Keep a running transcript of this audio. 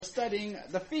studying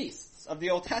the feasts of the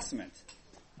Old Testament.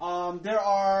 There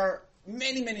are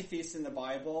many, many feasts in the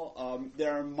Bible.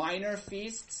 There are minor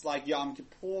feasts like Yom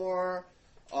Kippur,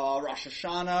 Rosh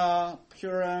Hashanah,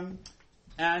 Purim,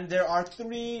 and there are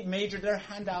there are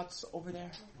handouts over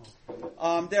there.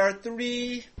 There are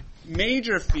three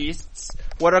major feasts,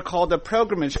 what are called the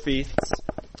pilgrimage feasts.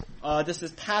 This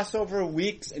is Passover,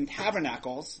 Weeks, and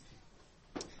Tabernacles.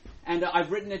 And I've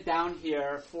written it down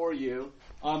here for you.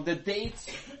 The dates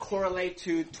correlate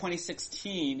to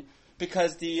 2016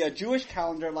 because the Jewish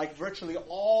calendar, like virtually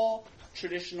all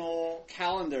traditional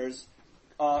calendars,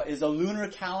 is a lunar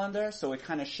calendar, so it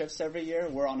kind of shifts every year.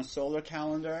 We're on a solar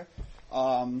calendar.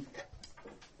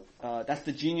 That's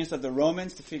the genius of the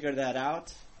Romans to figure that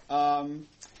out.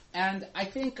 And I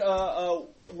think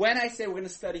when I say we're going to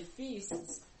study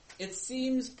feasts, it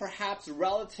seems perhaps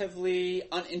relatively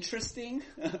uninteresting.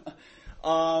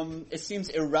 It seems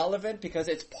irrelevant because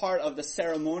it's part of the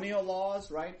ceremonial laws,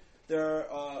 right?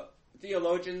 There are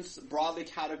theologians broadly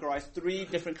categorize three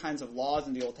different kinds of laws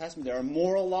in the Old Testament. There are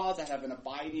moral laws that have an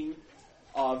abiding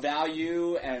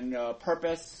value and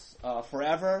purpose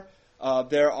forever.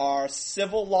 There are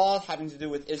civil laws having to do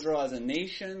with Israel as a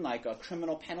nation, like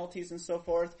criminal penalties and so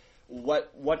forth.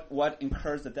 What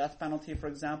incurs the death penalty, for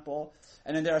example.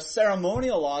 And then there are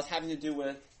ceremonial laws having to do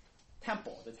with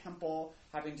temple. The temple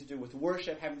having to do with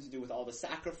worship, having to do with all the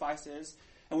sacrifices.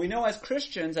 And we know as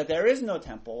Christians that there is no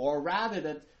temple, or rather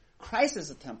that Christ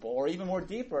is a temple, or even more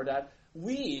deeper, that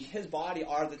we, His body,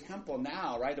 are the temple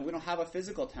now, right? That we don't have a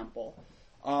physical temple.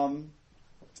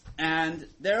 And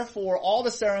therefore, all the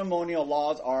ceremonial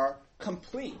laws are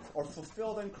complete or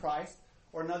fulfilled in Christ,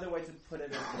 or another way to put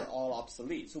it is they're all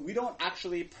obsolete. So we don't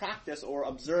actually practice or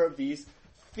observe these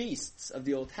feasts of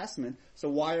the Old Testament. So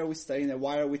why are we studying them?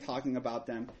 Why are we talking about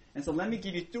them? And so let me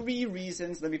give you three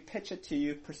reasons. Let me pitch it to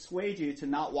you, persuade you to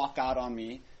not walk out on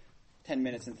me 10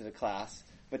 minutes into the class,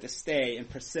 but to stay and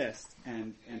persist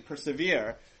and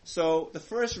persevere. So the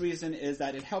first reason is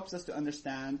that it helps us to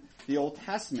understand the Old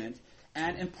Testament,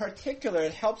 and in particular,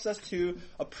 it helps us to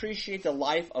appreciate the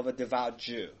life of a devout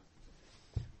Jew.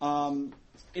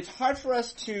 It's hard for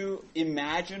us to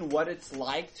imagine what it's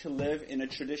like to live in a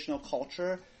traditional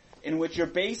culture in which you're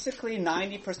basically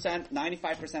 90%,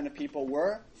 95% of people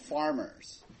were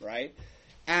farmers, right?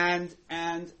 And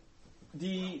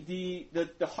the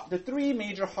three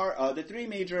major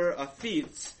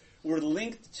feasts were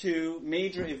linked to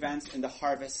major events in the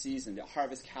harvest season, the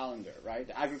harvest calendar, right?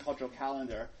 The agricultural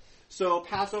calendar. So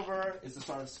Passover is the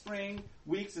start of spring,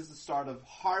 Weeks is the start of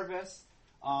harvest,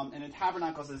 and then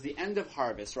Tabernacles is the end of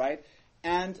harvest, right?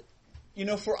 And,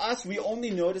 for us, we only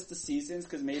notice the seasons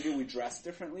because maybe we dress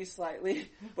differently slightly,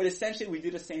 but essentially we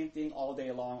do the same thing all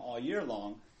day long, all year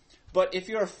long. But if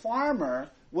you're a farmer,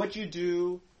 what you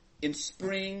do in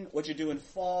spring, what you do in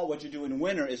fall, what you do in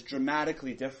winter is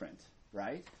dramatically different,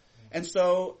 right? And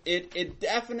so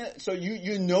so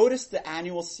you notice the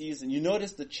annual season, you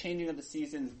notice the changing of the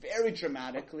seasons very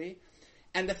dramatically.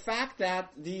 And the fact that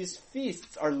these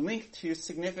feasts are linked to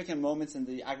significant moments in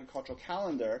the agricultural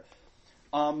calendar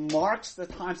marks the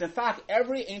times. In fact,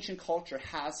 every ancient culture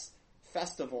has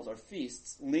festivals or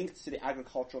feasts linked to the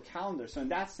agricultural calendar. So in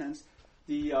that sense,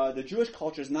 the Jewish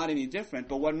culture is not any different.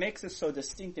 But what makes it so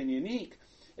distinct and unique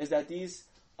is that these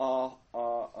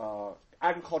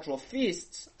agricultural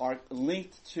feasts are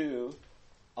linked to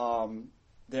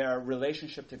their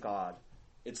relationship to God.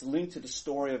 It's linked to the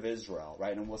story of Israel,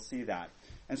 right? And we'll see that.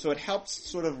 And so it helps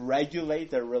sort of regulate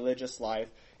their religious life.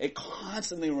 It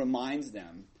constantly reminds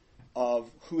them of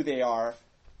who they are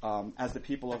as the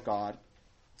people of God.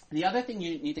 The other thing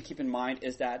you need to keep in mind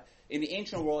is that in the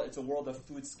ancient world, it's a world of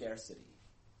food scarcity,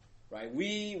 right?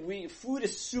 Food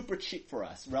is super cheap for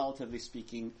us, relatively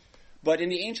speaking. But in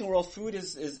the ancient world, food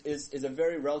is a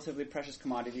very relatively precious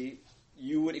commodity.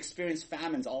 You would experience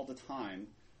famines all the time.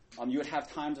 You would have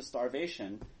times of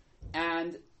starvation.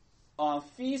 And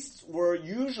feasts were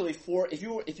usually for, if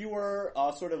you were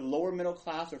sort of lower middle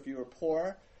class or if you were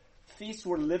poor, feasts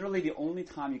were literally the only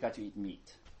time you got to eat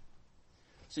meat.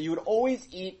 So you would always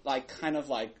eat kind of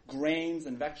like grains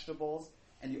and vegetables,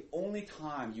 and the only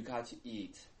time you got to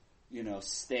eat,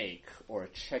 steak or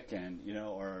chicken,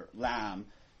 or lamb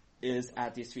is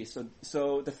at these feasts.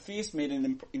 So the feast made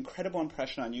an incredible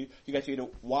impression on you. You got to eat a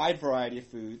wide variety of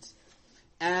foods.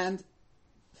 And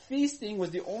feasting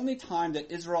was the only time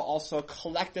that Israel also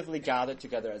collectively gathered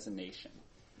together as a nation.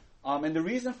 And the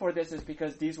reason for this is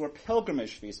because these were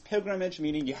pilgrimage feasts. Pilgrimage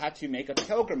meaning you had to make a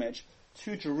pilgrimage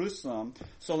to Jerusalem.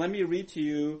 So let me read to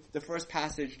you the first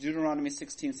passage, Deuteronomy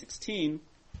 16:16.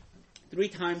 3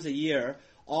 times a year,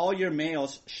 all your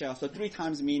males shall, so 3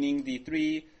 times meaning the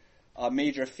 3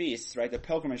 major feasts, right, the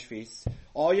pilgrimage feasts,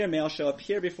 all your males shall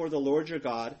appear before the Lord your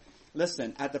God,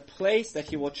 listen, at the place that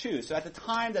he will choose. So at the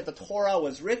time that the Torah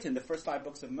was written, the first 5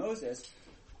 books of Moses,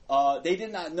 they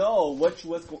did not know what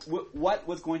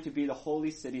was going to be the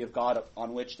holy city of God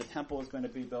on which the temple was going to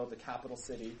be built, the capital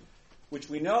city, which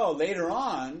we know later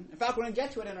on. In fact, we're going to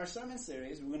get to it in our sermon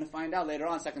series. We're going to find out later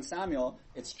on, 2 Samuel,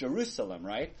 it's Jerusalem,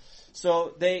 right?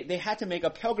 So they had to make a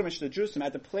pilgrimage to Jerusalem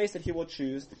at the place that he will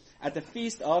choose at the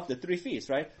feast of the 3 feasts,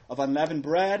 right? Of unleavened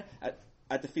bread,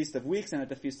 at the Feast of Weeks, and at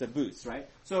the Feast of Booths, right?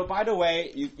 So by the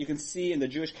way, you can see in the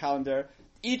Jewish calendar,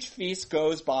 each feast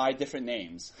goes by different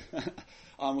names.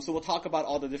 So we'll talk about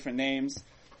all the different names.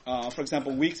 For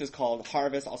example, Weeks is called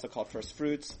Harvest, also called First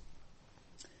Fruits.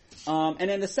 And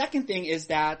then the second thing is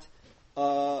that,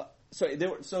 so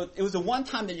it was the one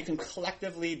time that you can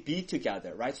collectively be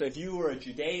together, right? So if you were a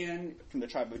Judean from the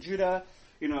tribe of Judah,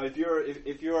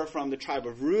 if you're from the tribe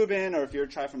of Reuben, or if you're a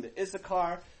tribe from the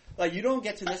Issachar, like you don't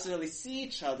get to necessarily see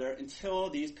each other until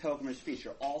these pilgrimage feasts.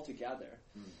 You're all together.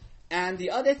 And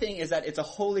the other thing is that it's a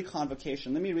holy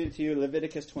convocation. Let me read it to you,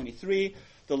 Leviticus 23.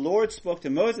 The Lord spoke to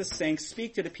Moses, saying,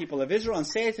 "Speak to the people of Israel and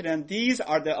say to them, these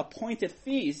are the appointed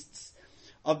feasts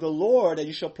of the Lord that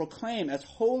you shall proclaim as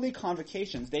holy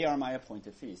convocations. They are my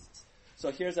appointed feasts."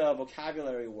 So here's a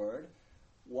vocabulary word.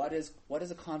 What is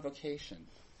a convocation?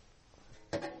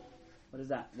 What is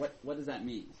that? What does that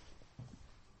mean?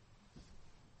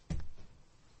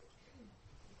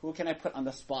 Who can I put on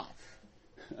the spot?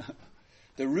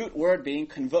 The root word being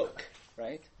convoke,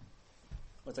 right?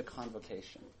 What's a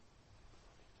convocation?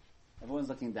 Everyone's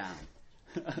looking down.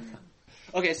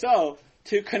 Okay, so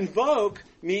to convoke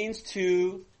means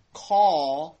to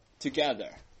call together.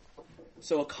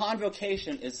 So a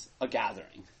convocation is a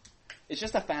gathering. It's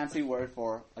just a fancy word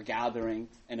for a gathering,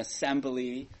 an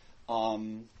assembly.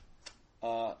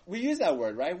 We use that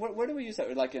word, right? Where do we use that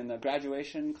word? Like in the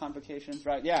graduation convocations,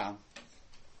 right? Yeah.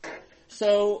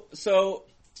 So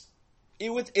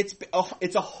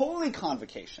it's a holy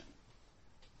convocation,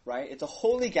 right? It's a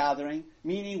holy gathering,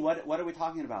 meaning what are we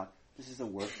talking about? This is a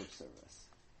worship service.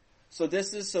 So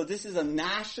this is a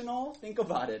national, think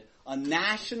about it, a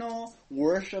national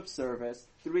worship service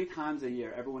 3 times a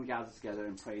year. Everyone gathers together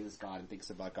and praises God and thinks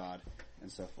about God and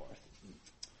so forth.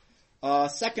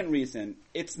 Second reason,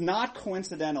 it's not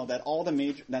coincidental that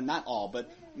not all, but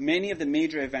many of the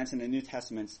major events in the New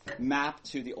Testament map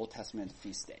to the Old Testament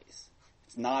feast days.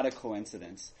 It's not a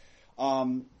coincidence.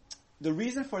 The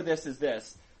reason for this is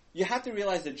this. You have to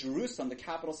realize that Jerusalem, the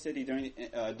capital city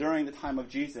during the time of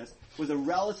Jesus, was a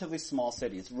relatively small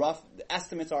city. It's rough. The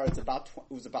estimates are it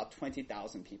was about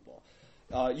 20,000 people.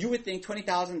 You would think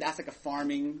 20,000, that's like a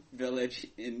farming village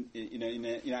in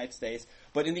the United States.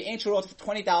 But in the ancient world,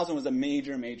 20,000 was a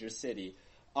major city.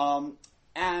 But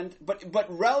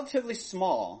relatively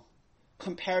small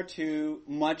compared to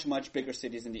much bigger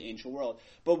cities in the ancient world.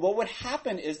 But what would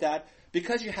happen is that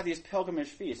because you have these pilgrimage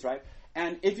feasts, right?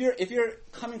 And if you're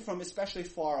coming from especially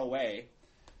far away,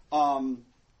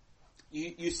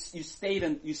 you stay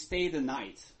the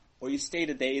night or you stay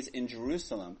the days in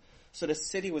Jerusalem, so the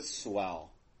city would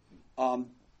swell.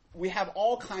 We have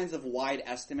all kinds of wide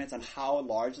estimates on how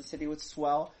large the city would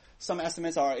swell. Some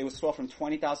estimates are it would swell from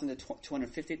 20,000 to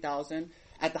 250,000.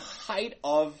 At the height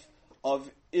of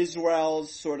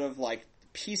Israel's sort of like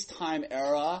peacetime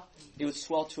era, it would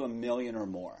swell to 1 million or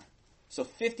more. So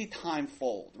 50-time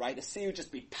fold, right? The city would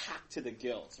just be packed to the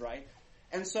gills, right?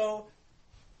 And so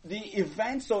the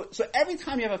event, so every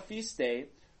time you have a feast day,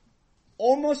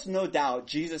 almost no doubt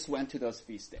Jesus went to those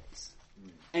feast days.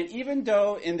 And even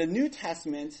though in the New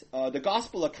Testament, the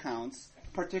gospel accounts,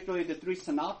 particularly the 3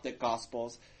 synoptic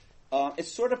gospels,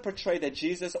 it's sort of portrayed that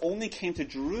Jesus only came to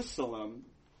Jerusalem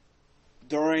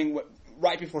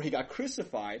right before he got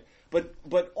crucified,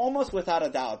 but almost without a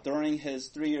doubt, during his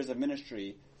 3 years of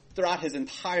ministry, throughout his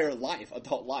entire life,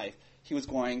 adult life, he was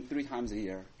going 3 times a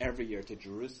year, every year to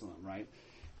Jerusalem, right?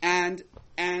 And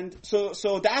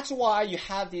so that's why you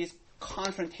have these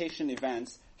confrontation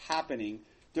events happening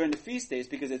during the feast days,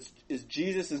 because it's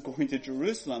Jesus is going to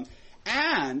Jerusalem.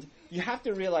 And you have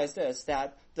to realize this,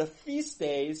 that the feast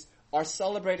days are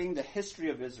celebrating the history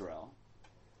of Israel.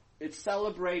 It's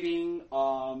celebrating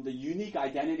the unique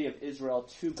identity of Israel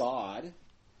to God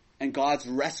and God's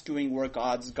rescuing work,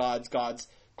 God's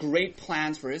great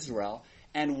plans for Israel,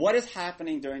 and what is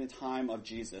happening during the time of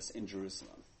Jesus in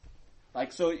Jerusalem.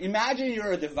 Like, so imagine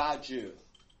you're a devout Jew.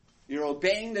 You're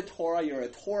obeying the Torah. You're a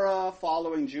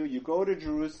Torah-following Jew. You go to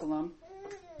Jerusalem.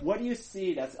 What do you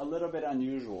see that's a little bit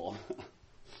unusual? The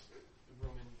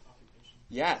Roman occupation.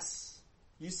 Yes.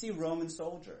 You see Roman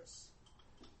soldiers.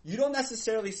 you don't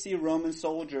necessarily see Roman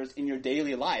soldiers in your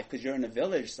daily life because you're in a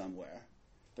village somewhere,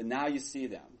 but now you see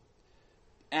them.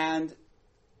 And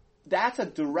that's a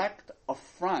direct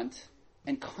affront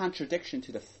and contradiction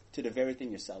to the very thing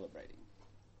you're celebrating.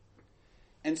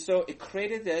 And so it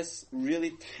created this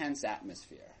really tense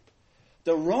atmosphere.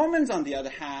 The Romans, on the other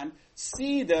hand,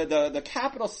 see the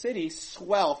capital city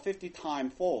swell 50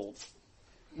 times fold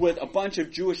with a bunch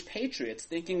of Jewish patriots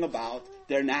thinking about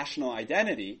their national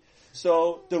identity.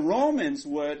 So the Romans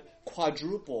would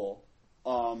quadruple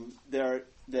their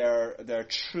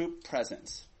troop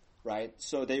presence, right?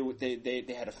 So they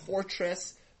had a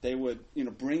fortress. They would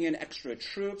bring in extra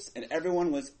troops, and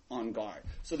everyone was on guard.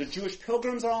 So the Jewish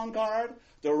pilgrims are on guard.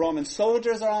 The Roman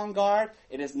soldiers are on guard.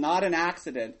 It is not an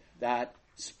accident that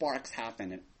sparks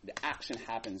happen and the action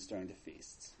happens during the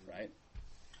feasts, right?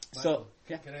 Michael,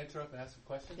 can I interrupt and ask a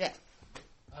question? Yeah.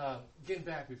 Getting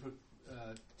back before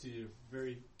to your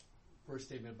very first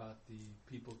statement about the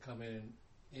people coming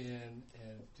in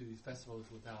and to these festivals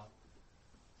without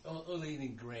only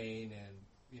eating grain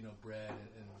and bread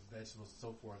and vegetables and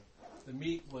so forth. The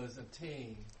meat was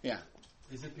obtained. Yeah.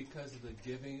 Is it because of the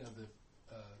giving of the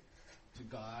to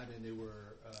God, and they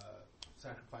were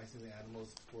sacrificing the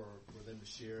animals for them to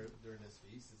share during this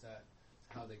feast? Is that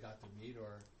how they got the meat,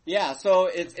 or? Yeah, so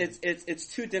it's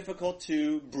too difficult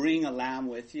to bring a lamb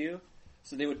with you,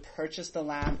 so they would purchase the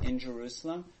lamb in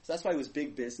Jerusalem. So that's why it was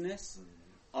big business.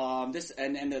 This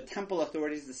and the temple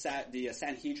authorities, the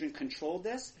Sanhedrin controlled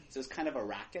this, so it's kind of a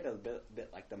racket, a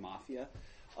bit like the mafia.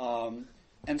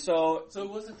 And so it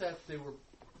wasn't that they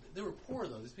were poor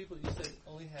though. These people, you said,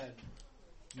 only had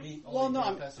meat.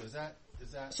 Festival.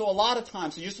 Is that? So a lot of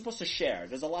times, so you're supposed to share.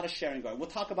 There's a lot of sharing going. We'll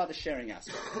talk about the sharing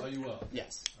aspect. Oh, you will?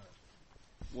 Yes.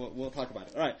 Right. We'll talk about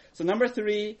it. All right. So number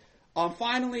 3,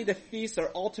 finally, the feasts are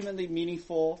ultimately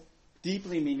meaningful,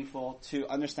 deeply meaningful to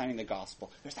understanding the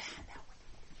gospel. There's a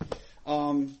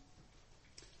handout.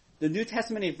 The New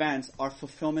Testament events are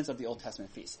fulfillments of the Old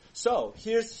Testament feasts. So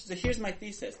here's my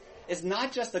thesis. It's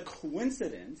not just a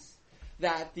coincidence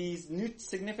that these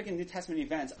significant New Testament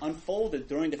events unfolded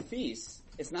during the feasts.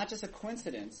 It's not just a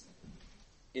coincidence.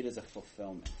 It is a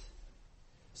fulfillment.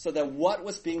 So that what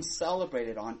was being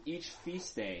celebrated on each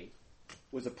feast day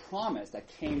was a promise that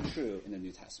came true in the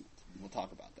New Testament. We'll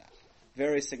talk about that.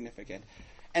 Very significant.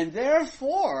 And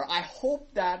therefore, I hope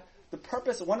that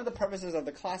one of the purposes of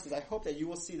the class is I hope that you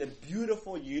will see the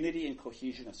beautiful unity and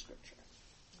cohesion of Scripture.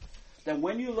 That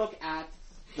when you look at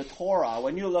the Torah,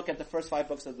 when you look at the first 5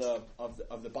 books of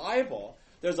the Bible,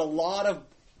 there's a lot of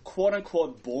quote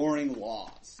unquote boring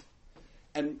laws,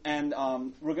 and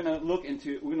we're going to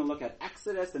look at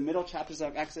Exodus, the middle chapters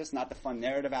of Exodus, not the fun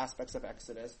narrative aspects of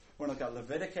Exodus. We're going to look at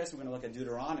Leviticus. We're going to look at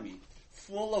Deuteronomy,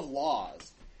 full of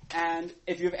laws. And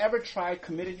if you've ever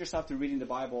committed yourself to reading the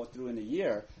Bible through in a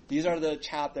year, these are the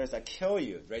chapters that kill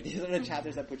you, right? These are the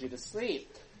chapters that put you to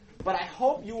sleep. But I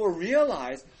hope you will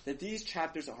realize that these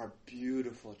chapters are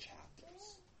beautiful chapters.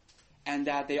 And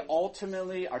that they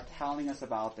ultimately are telling us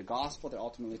about the gospel. They're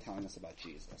ultimately telling us about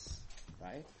Jesus.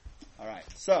 Right? All right.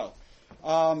 So,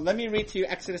 let me read to you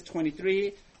Exodus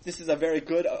 23. This is a very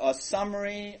good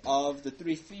summary of the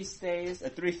 3 feast days,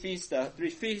 3 feasts.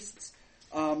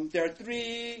 There are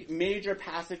 3 major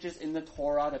passages in the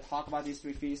Torah that talk about these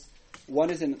 3 feasts.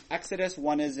 One is in Exodus,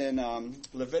 one is in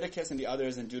Leviticus, and the other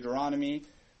is in Deuteronomy.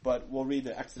 But we'll read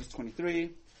the Exodus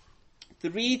 23.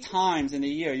 3 times in a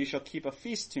year you shall keep a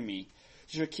feast to me.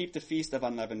 You shall keep the feast of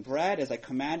unleavened bread, as I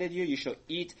commanded you. You shall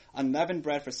eat unleavened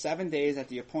bread for 7 days at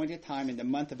the appointed time in the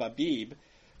month of Abib.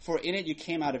 For in it you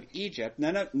came out of Egypt.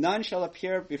 None shall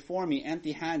appear before me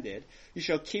empty-handed. You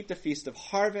shall keep the feast of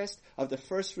harvest, of the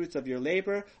first fruits of your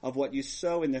labor, of what you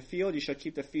sow in the field. You shall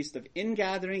keep the feast of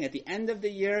ingathering at the end of the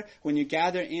year, when you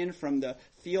gather in from the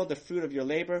field the fruit of your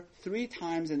labor. 3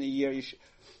 times in the year you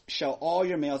shall all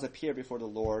your males appear before the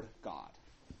Lord God.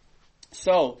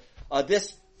 So,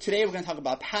 today we're going to talk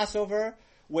about Passover,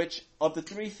 which of the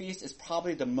 3 feasts is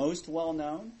probably the most well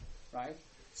known, right?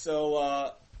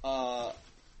 So,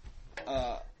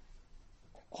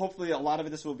 hopefully a lot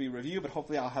of this will be review, but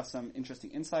hopefully I'll have some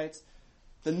interesting insights.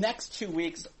 The next 2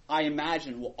 weeks, I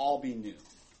imagine, will all be new,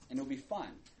 and it'll be fun.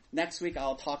 Next week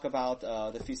I'll talk about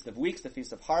the Feast of Weeks, the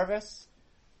Feast of Harvest.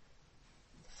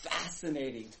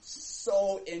 Fascinating.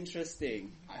 So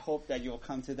interesting. I hope that you'll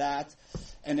come to that.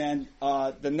 And then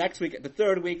the next week, the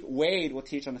 3rd week, Wade will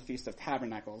teach on the Feast of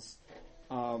Tabernacles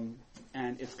and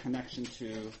its connection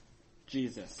to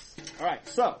Jesus. All right,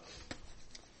 so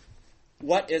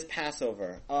what is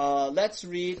Passover? Let's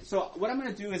read. So what I'm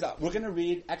going to do is we're going to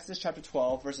read Exodus chapter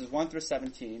 12, verses 1 through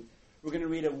 17. We're going to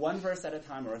read it 1 verse at a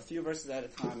time or a few verses at a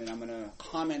time, and I'm going to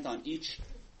comment on each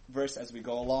verse as we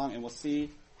go along, and we'll see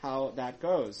how that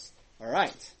goes. All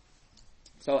right.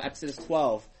 So Exodus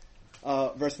 12,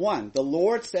 verse 1. The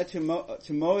Lord said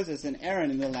to Moses and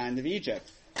Aaron in the land of Egypt,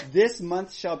 "This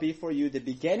month shall be for you the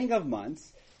beginning of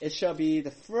months. It shall be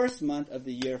the first month of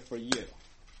the year for you."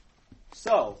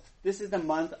 So, this is the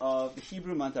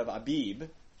Hebrew month of Abib.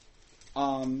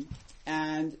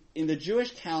 And in the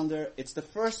Jewish calendar, it's the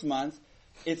first month.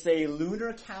 It's a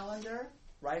lunar calendar,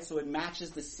 right? So it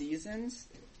matches the seasons.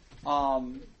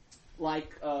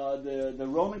 Like the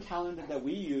Roman calendar that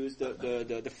we use,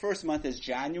 the first month is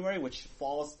January, which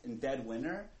falls in dead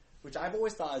winter, which I've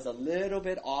always thought is a little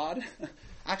bit odd.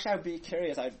 Actually, I'd be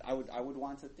curious. I would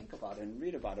want to think about it and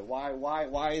read about it.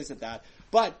 Why is it that?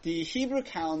 But the Hebrew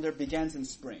calendar begins in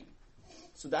spring,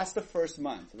 so that's the first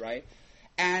month, right?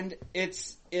 And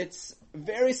it's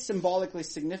very symbolically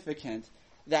significant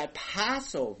that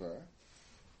Passover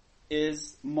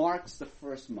marks the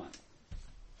first month.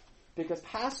 Because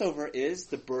Passover is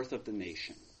the birth of the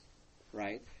nation,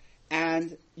 right?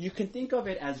 And you can think of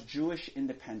it as Jewish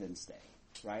Independence Day,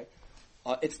 right?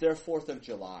 It's their 4th of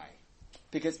July.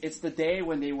 Because it's the day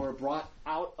when they were brought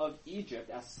out of Egypt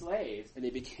as slaves and they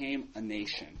became a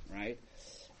nation, right?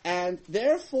 And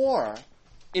therefore,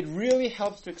 it really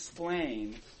helps to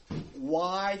explain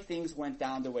why things went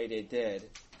down the way they did.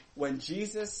 When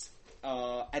Jesus,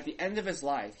 at the end of his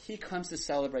life, he comes to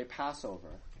celebrate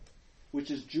Passover, which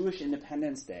is Jewish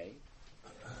Independence Day.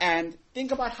 And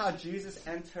think about how Jesus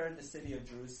entered the city of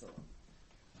Jerusalem,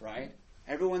 right?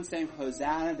 Everyone's saying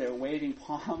Hosanna, they're waving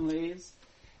palm leaves.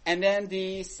 And then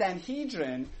the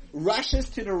Sanhedrin rushes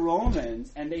to the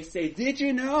Romans and they say, "Did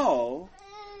you know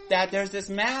that there's this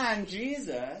man,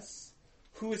 Jesus,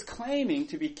 who is claiming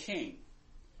to be king?"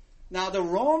 Now the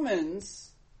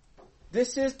Romans,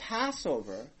 this is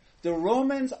Passover. The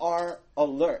Romans are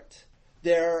alert.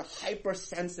 They're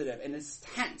hypersensitive and it's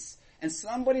tense. And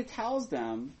somebody tells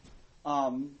them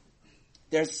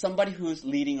there's somebody who's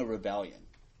leading a rebellion.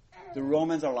 The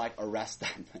Romans are like, "Arrest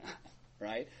that man,"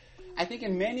 right? I think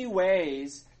in many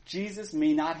ways, Jesus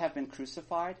may not have been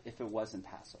crucified if it wasn't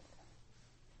Passover.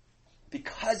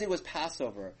 Because it was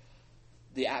Passover,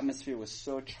 the atmosphere was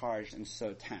so charged and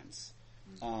so tense.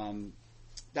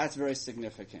 That's very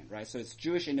significant, right? So it's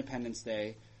Jewish Independence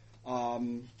Day.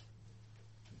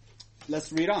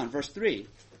 Let's read on. Verse 3.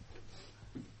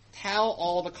 "Tell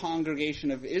all the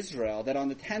congregation of Israel that on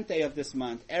the 10th day of this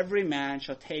month, every man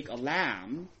shall take a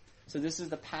lamb." So this is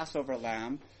the Passover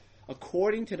lamb.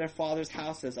 "According to their father's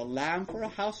houses, a lamb for a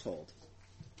household."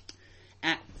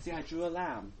 And, see, I drew a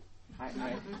lamb.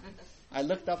 I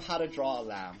looked up how to draw a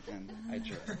lamb, and I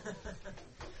drew it.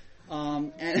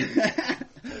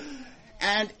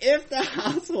 And if the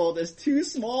household is too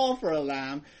small for a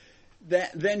lamb,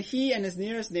 then he and his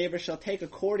nearest neighbor shall take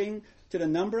according to the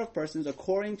number of persons,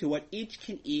 according to what each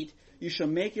can eat. You shall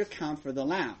make your count for the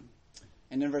lamb.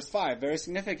 And in verse 5, very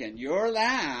significant. "Your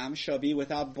lamb shall be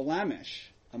without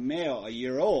blemish, a male, a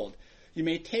year old. You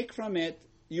may take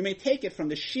it from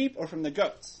the sheep or from the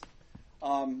goats."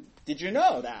 Did you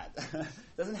know that?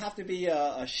 It doesn't have to be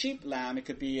a sheep lamb. It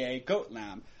could be a goat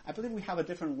lamb. I believe we have a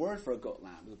different word for a goat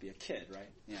lamb. It would be a kid,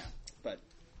 right? Yeah. But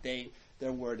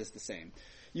their word is the same.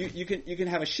 You can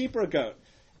have a sheep or a goat.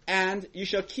 "And you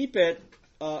shall keep it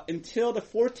until the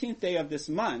 14th day of this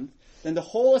month. Then the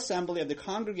whole assembly of the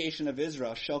congregation of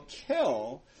Israel shall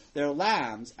kill their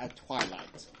lambs at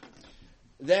twilight.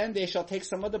 Then they shall take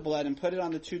some of the blood and put it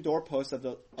on the 2 doorposts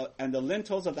of and the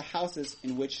lintels of the houses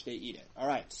in which they eat it." All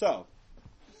right, so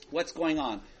what's going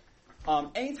on?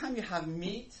 Anytime you have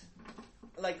meat,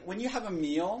 like when you have a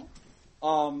meal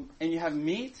and you have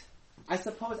meat, I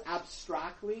suppose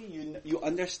abstractly you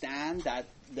understand that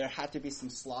there had to be some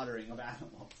slaughtering of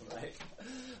animals, right?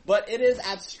 But it is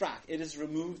abstract. It is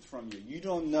removed from you. You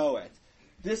don't know it.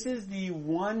 This is the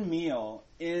one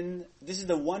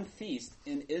feast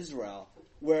in Israel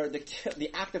where the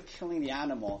act of killing the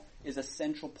animal is a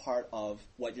central part of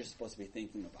what you're supposed to be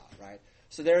thinking about, right?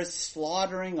 So there is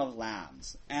slaughtering of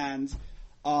lambs. And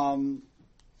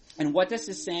what this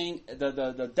is saying,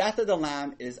 the death of the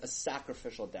lamb is a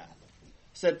sacrificial death.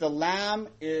 So that the lamb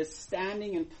is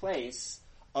standing in place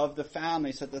of the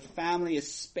family, so that the family is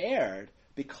spared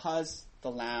because the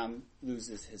lamb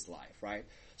loses his life, right?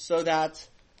 So that,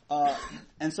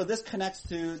 and so this connects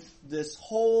to this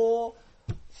whole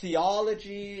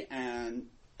theology and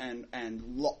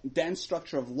dense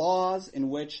structure of laws in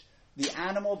which the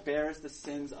animal bears the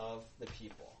sins of the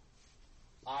people.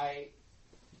 I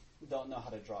don't know how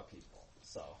to draw people,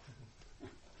 so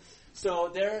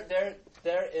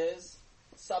there is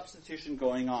substitution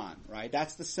going on, right?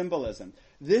 That's the symbolism.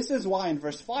 This is why in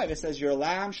verse 5 it says, "Your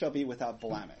lamb shall be without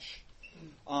blemish."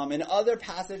 In other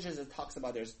passages, it talks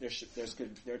about there's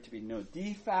there to be no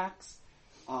defects,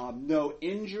 no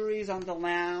injuries on the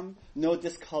lamb, no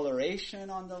discoloration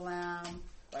on the lamb.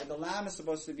 Right? The lamb is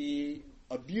supposed to be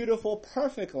a beautiful,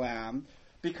 perfect lamb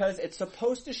because it's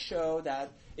supposed to show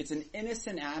that it's an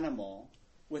innocent animal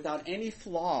without any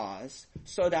flaws,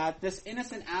 so that this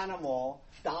innocent animal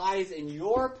dies in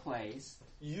your place,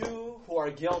 you who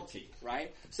are guilty,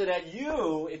 right? So that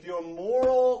you, if your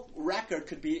moral record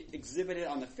could be exhibited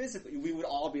on the physical, we would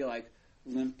all be like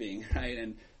limping, right?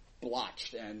 And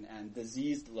blotched and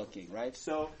diseased looking, right?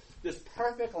 So this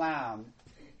perfect lamb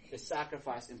is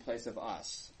sacrificed in place of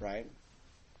us, right?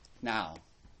 Now,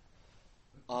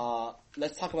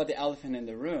 let's talk about the elephant in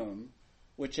the room,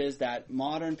 which is that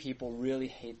modern people really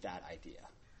hate that idea,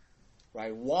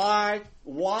 right? Why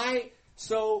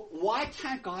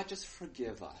can't God just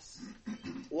forgive us?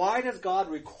 Why does God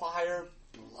require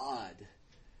blood,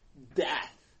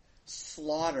 death,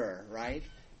 slaughter, right?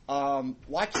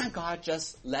 Why can't God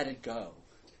just let it go?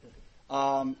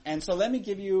 And so let me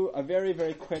give you a very,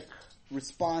 very quick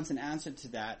response and answer to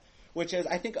that, which is,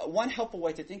 I think one helpful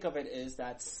way to think of it is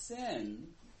that sin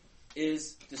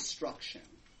is destruction,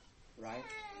 right?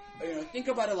 Think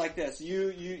about it like this.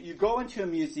 You go into a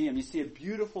museum, you see a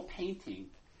beautiful painting,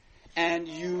 and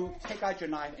you take out your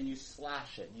knife and you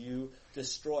slash it. You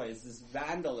destroy. It's this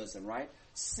vandalism, right?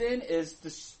 Sin is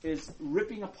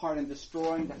ripping apart and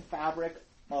destroying the fabric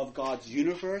of God's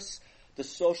universe, the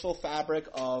social fabric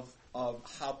of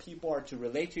how people are to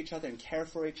relate to each other and care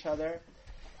for each other.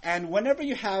 And whenever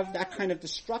you have that kind of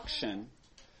destruction,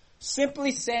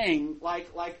 simply saying,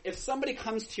 like if somebody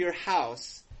comes to your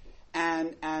house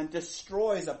and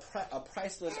destroys a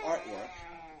priceless artwork,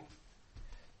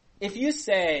 if you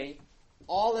say,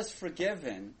 all is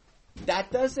forgiven,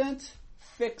 that doesn't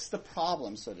fix the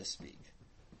problem, so to speak.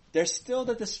 There's still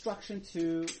the destruction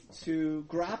to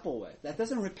grapple with. That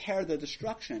doesn't repair the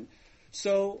destruction.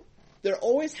 So there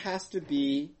always has to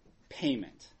be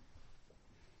payment.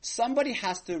 Somebody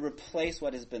has to replace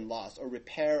what has been lost or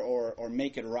repair or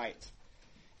make it right.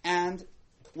 And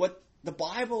what the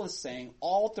Bible is saying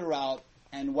all throughout,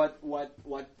 and what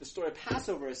the story of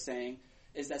Passover is saying,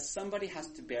 is that somebody has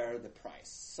to bear the price.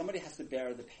 Somebody has to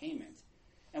bear the payment.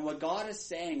 And what God is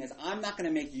saying is, I'm not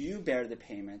going to make you bear the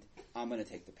payment. I'm going to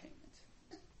take the payment.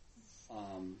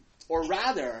 Or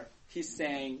rather, he's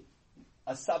saying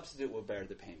a substitute will bear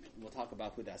the payment. We'll talk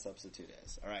about who that substitute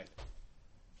is. All right.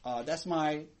 That's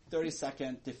my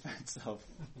 30-second defense of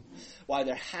why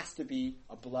there has to be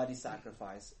a bloody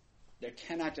sacrifice. There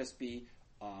cannot just be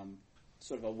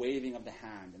sort of a waving of the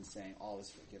hand and saying all is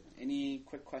forgiven. Any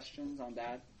quick questions on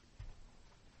that?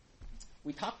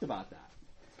 We talked about that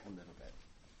a little bit.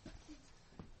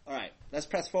 All right, let's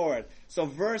press forward. So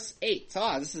verse 8.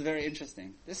 This is very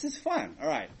interesting. This is fun. All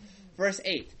right. Verse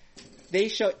 8. They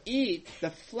shall eat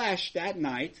the flesh that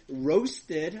night,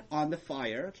 roasted on the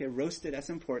fire. Okay, roasted,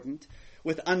 that's important.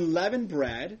 With unleavened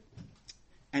bread,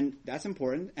 and that's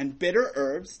important. And bitter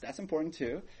herbs, that's important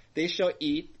too. They shall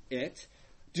eat it.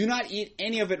 Do not eat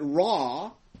any of it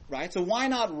raw, right? So why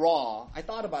not raw? I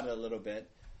thought about it a little bit.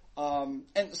 And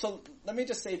so let me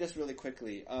just say this really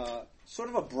quickly. Sort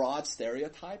of a broad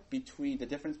stereotype between the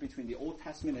difference between the Old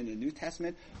Testament and the New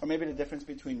Testament, or maybe the difference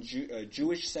between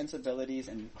Jewish sensibilities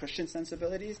and Christian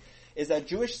sensibilities, is that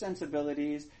Jewish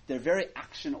sensibilities, they're very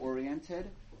action-oriented.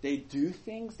 They do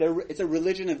things. It's a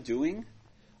religion of doing,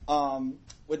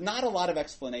 with not a lot of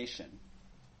explanation.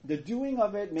 The doing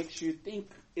of it makes you think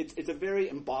it's a very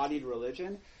embodied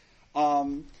religion.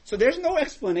 So there's no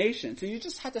explanation. So you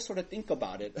just have to sort of think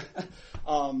about it.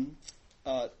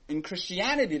 In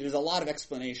Christianity, there's a lot of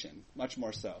explanation, much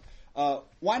more so.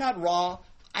 Why not raw?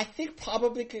 I think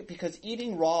probably because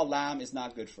eating raw lamb is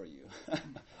not good for you.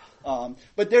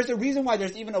 But there's a reason why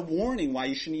there's even a warning why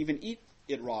you shouldn't even eat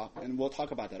it raw, and we'll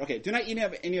talk about that. Okay, do not eat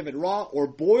any of it raw or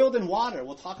boiled in water.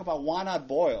 We'll talk about why not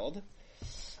boiled.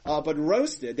 But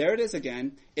roasted, there it is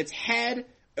again. Its head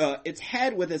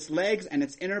with its legs and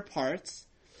its inner parts,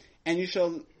 and you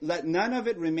shall let none of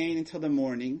it remain until the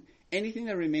morning. Anything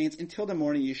that remains until the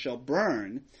morning you shall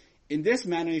burn. In this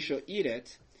manner you shall eat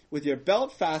it, with your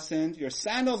belt fastened, your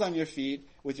sandals on your feet,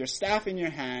 with your staff in your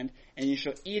hand, and you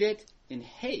shall eat it in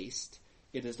haste.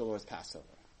 It is the Lord's Passover.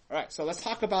 All right, so let's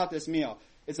talk about this meal.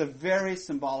 It's a very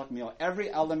symbolic meal.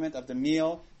 Every element of the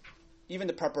meal, even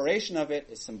the preparation of it,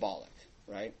 is symbolic,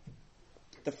 right?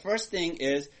 The first thing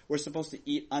is we're supposed to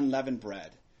eat unleavened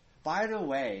bread. By the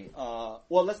way,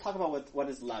 let's talk about what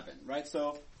is leaven, right?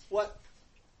 So what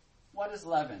is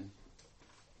leaven?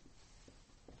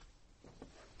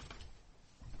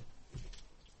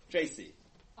 Tracy?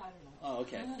 I don't know. Oh,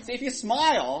 okay. See, if you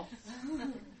smile,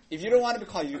 If you don't want to be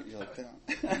called you look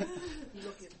down.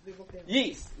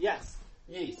 Yeast, yes,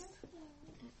 yeast.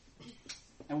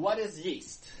 And what is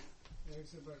yeast?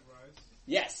 Makes it like rice.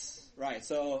 Yes, right.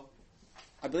 So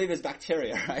I believe it's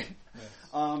bacteria, right?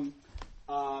 Yes.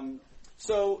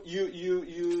 So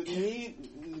you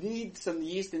need some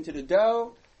yeast into the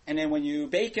dough, and then when you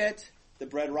bake it, the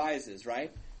bread rises,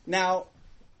 right? Now,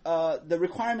 the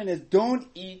requirement is don't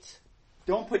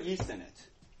put yeast in it.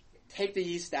 Take the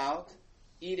yeast out,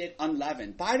 eat it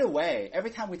unleavened. By the way, every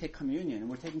time we take communion, and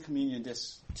we're taking communion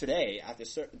today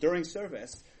during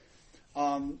service,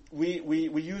 we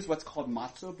use what's called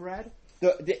matzo bread.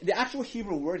 The actual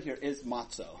Hebrew word here is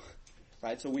matzo,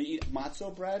 right? So we eat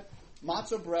matzo bread.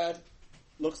 Matzo bread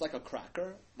looks like a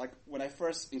cracker. Like when I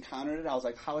first encountered it, I was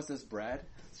like, how is this bread?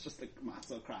 It's just a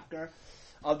matzo cracker.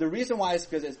 The reason why is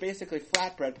because it's basically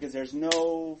flat bread because there's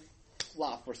no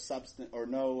fluff or substance or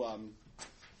no,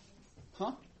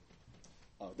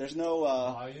 there's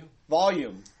no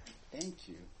volume. Thank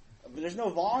you. There's no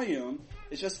volume.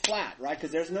 It's just flat, right?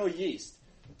 Because there's no yeast.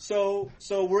 So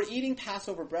we're eating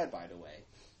Passover bread, by the way,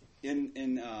 in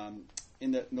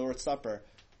the Lord's Supper.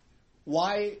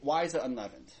 Why is it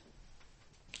unleavened?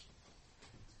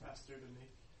 It's faster to make.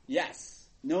 Yes.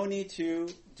 No need to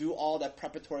do all that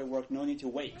preparatory work. No need to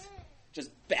wait.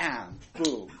 Just bam,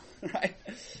 boom, right?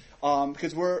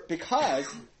 Because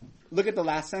look at the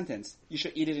last sentence. You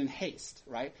should eat it in haste,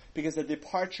 right? Because the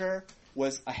departure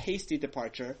was a hasty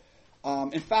departure.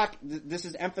 In fact, this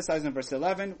is emphasized in verse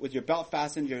 11, with your belt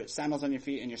fastened, your sandals on your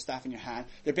feet, and your staff in your hand.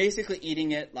 They're basically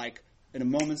eating it like in a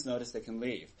moment's notice they can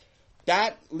leave.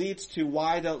 That leads to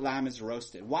why the lamb is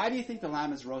roasted. Why do you think the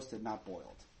lamb is roasted, not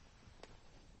boiled?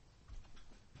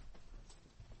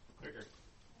 Quicker.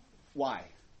 Why?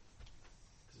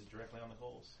 Because it's directly on the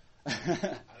coals. I don't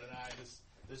know.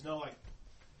 There's no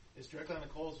it's directly on the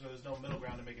coals, so there's no middle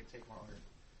ground to make it take longer.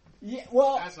 Yeah,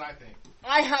 well, That's what I think.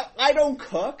 I don't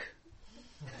cook.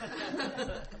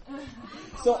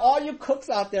 So all you cooks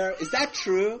out there, is that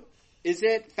true? Is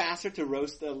it faster to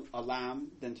roast a lamb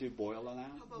than to boil a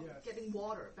lamb? How about getting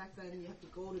water? Back then you have to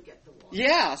go to get the water.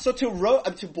 Yeah, so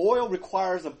to boil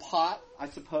requires a pot, I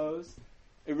suppose.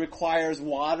 It requires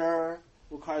water,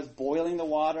 requires boiling the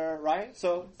water, right?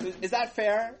 So is that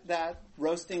fair that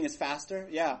roasting is faster?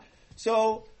 Yeah.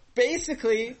 So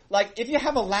basically, like if you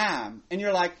have a lamb and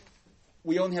you're like,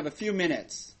 we only have a few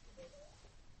minutes,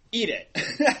 eat it.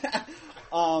 You can't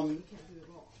do it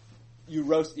raw. You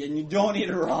roast it and you don't eat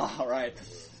it raw, right?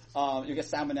 You get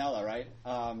salmonella, right?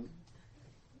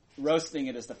 Roasting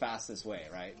it is the fastest way,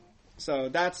 right? So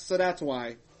that's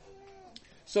why.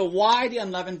 So why the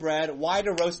unleavened bread? Why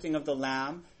the roasting of the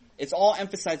lamb? It's all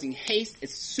emphasizing haste.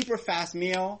 It's a super fast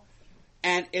meal.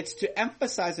 And it's to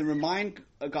emphasize and remind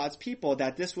God's people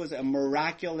that this was a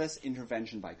miraculous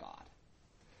intervention by God.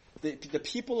 The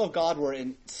people of God were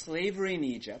in slavery in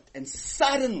Egypt, and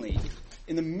suddenly,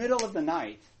 in the middle of the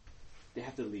night, they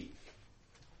have to leave.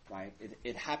 Right?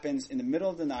 It happens in the middle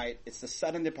of the night. It's a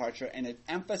sudden departure, and it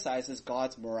emphasizes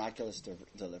God's miraculous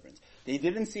deliverance. They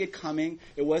didn't see it coming.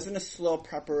 It wasn't a slow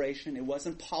preparation. It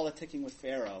wasn't politicking with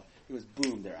Pharaoh. It was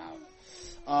boom, they're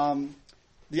out.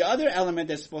 The other element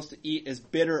they're supposed to eat is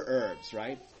bitter herbs,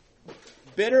 right?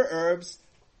 Bitter herbs,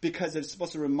 because it's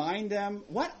supposed to remind them,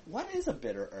 what is a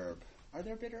bitter herb? Are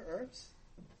there bitter herbs?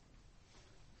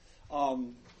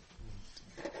 I'm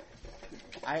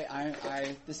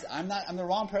the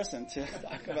wrong person to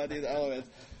talk about these elements.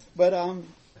 But,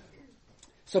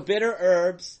 so bitter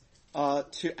herbs,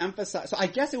 to emphasize, so I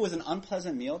guess it was an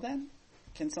unpleasant meal then?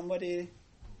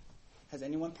 Has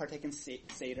anyone partaken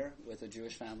Seder with a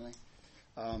Jewish family?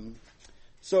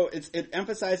 So it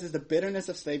emphasizes the bitterness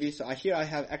of slavery. So here I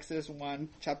have Exodus 1,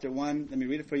 chapter 1. Let me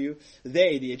read it for you.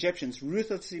 They, the Egyptians,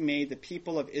 ruthlessly made the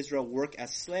people of Israel work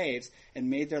as slaves and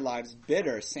made their lives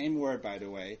bitter. Same word, by the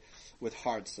way, with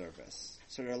hard service.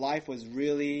 So their life was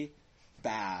really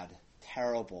bad,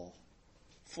 terrible,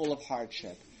 full of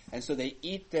hardship. And so they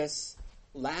eat this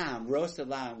lamb, roasted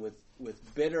lamb,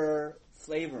 with bitter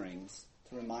flavorings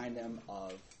to remind them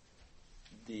of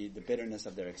the bitterness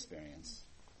of their experience.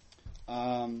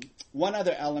 One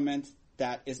other element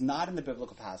that is not in the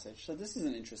biblical passage, so this is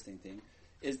an interesting thing,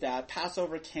 is that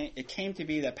Passover came to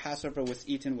be that Passover was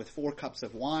eaten with 4 cups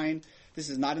of wine. This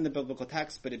is not in the biblical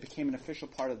text, but it became an official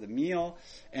part of the meal.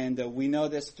 And we know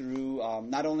this through,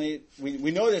 not only,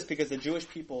 we know this because the Jewish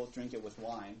people drink it with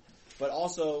wine, but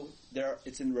also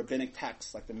it's in rabbinic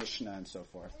texts like the Mishnah and so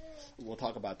forth. We'll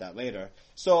talk about that later.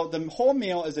 So the whole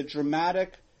meal is a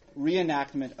dramatic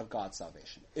reenactment of God's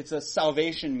salvation. It's a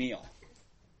salvation meal,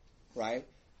 right,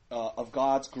 of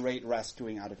God's great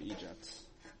rescuing out of Egypt.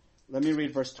 Let me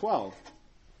read verse 12.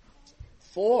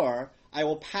 For I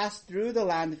will pass through the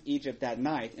land of Egypt that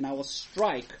night, and I will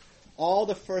strike all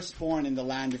the firstborn in the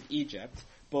land of Egypt,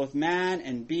 both man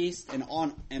and beast, and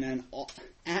on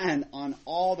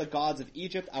all the gods of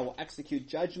Egypt I will execute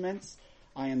judgments.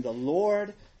 I am the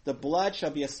Lord. The blood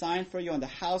shall be a sign for you on the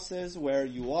houses where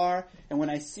you are, and when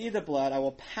I see the blood, I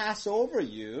will pass over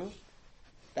you.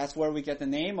 That's where we get the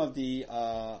name of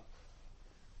the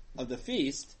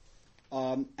feast.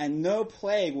 And no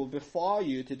plague will befall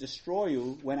you to destroy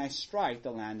you when I strike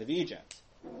the land of Egypt.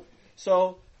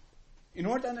 So, in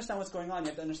order to understand what's going on, you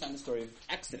have to understand the story of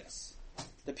Exodus.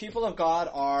 The people of God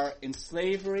are in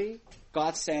slavery.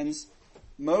 God sends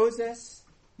Moses.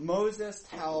 Moses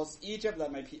tells Egypt,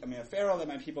 Pharaoh, let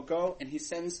my people go, and he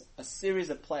sends a series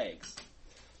of plagues.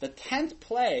 The 10th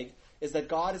plague is that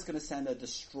God is going to send a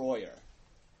destroyer.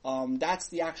 That's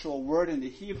the actual word in the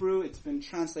Hebrew. It's been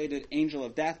translated angel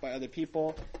of death by other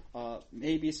people.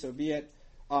 Maybe so be it.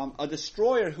 A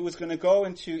destroyer who is going to go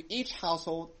into each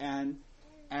household and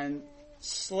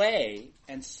slay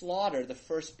and slaughter the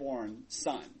firstborn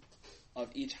son of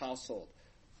each household.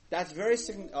 That's very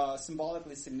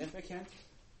symbolically significant.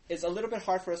 It's a little bit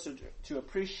hard for us to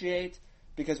appreciate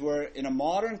because we're in a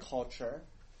modern culture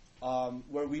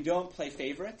where we don't play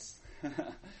favorites.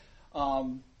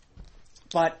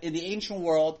 But in the ancient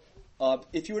world,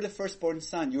 if you were the firstborn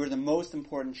son, you were the most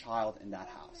important child in that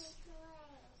house.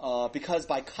 Because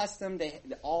by custom,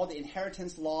 all the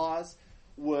inheritance laws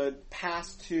would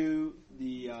pass to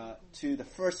the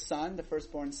first son, the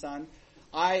firstborn son.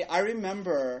 I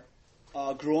remember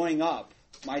growing up,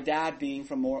 my dad being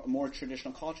from a more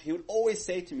traditional culture, he would always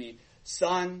say to me,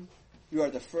 "Son, you are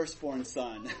the firstborn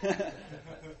son."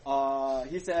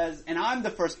 He says, and I'm the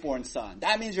firstborn son.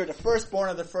 That means you're the firstborn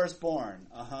of the firstborn.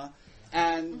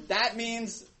 And that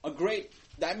means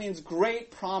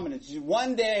great prominence.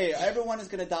 One day, everyone is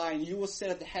going to die, and you will sit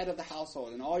at the head of the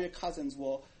household, and all your cousins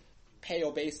will pay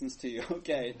obeisance to you.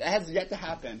 Okay, that has yet to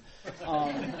happen.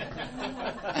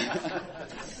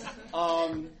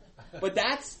 But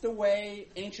that's the way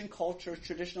ancient cultures,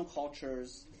 traditional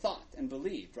cultures thought and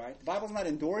believed, right? The Bible's not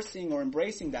endorsing or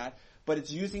embracing that, but it's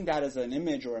using that as an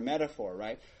image or a metaphor,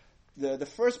 right? The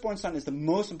firstborn son is the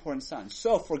most important son.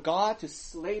 So for God to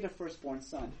slay the firstborn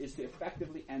son is to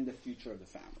effectively end the future of the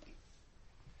family.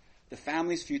 The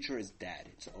family's future is dead.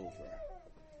 It's over.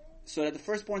 So that the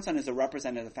firstborn son is a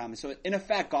representative of the family. So in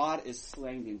effect, God is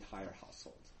slaying the entire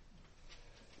household.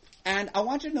 And I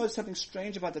want you to notice something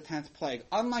strange about the 10th plague.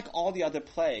 Unlike all the other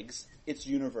plagues, it's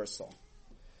universal.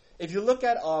 If you look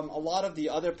at a lot of the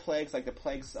other plagues, like the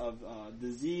plagues of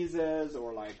diseases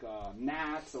or like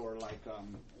gnats or like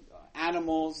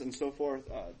animals and so forth,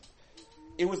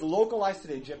 it was localized to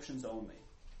the Egyptians only.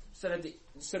 So that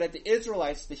the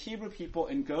Israelites, the Hebrew people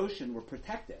in Goshen, were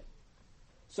protected.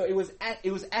 So it was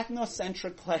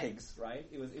ethnocentric plagues, right?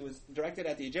 It was directed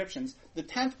at the Egyptians. The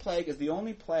 10th plague is the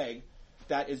only plague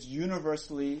that is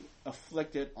universally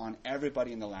afflicted on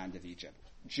everybody in the land of Egypt,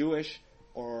 Jewish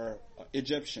or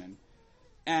Egyptian.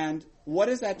 And what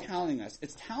is that telling us?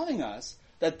 It's telling us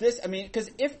that because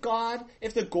if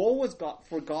the goal was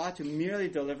for God to merely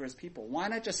deliver his people, why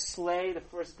not just slay the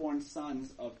firstborn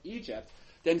sons of Egypt?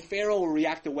 Then Pharaoh will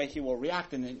react the way he will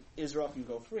react, and then Israel can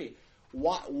go free.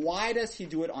 Why does he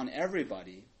do it on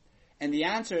everybody? And the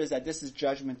answer is that this is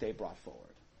Judgment Day brought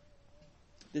forward.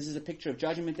 This is a picture of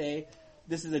Judgment Day.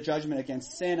 This is a judgment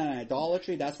against sin and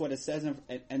idolatry. That's what it says at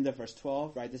the end of verse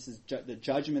 12, right? This is the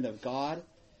judgment of God.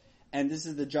 And this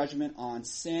is the judgment on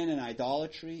sin and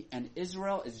idolatry. And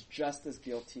Israel is just as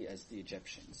guilty as the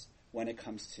Egyptians when it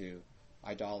comes to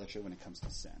idolatry, when it comes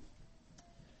to sin.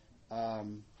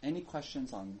 Any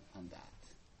questions on that?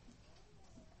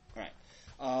 All right.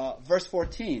 Verse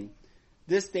 14.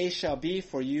 This day shall be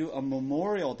for you a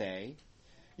memorial day.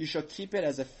 You shall keep it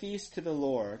as a feast to the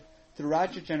Lord.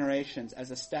 Throughout your generations,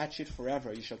 as a statute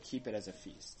forever, you shall keep it as a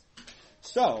feast.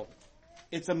 So,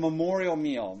 it's a memorial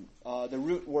meal. The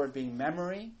root word being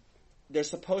memory. They're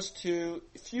supposed to,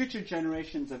 future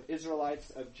generations of Israelites,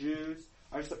 of Jews,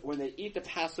 when they eat the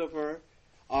Passover,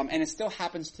 and it still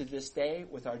happens to this day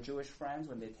with our Jewish friends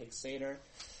when they take Seder,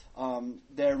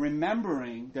 they're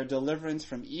remembering their deliverance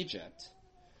from Egypt.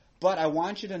 But I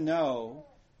want you to know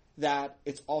that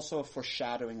it's also a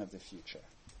foreshadowing of the future.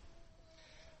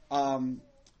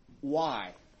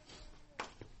 Why?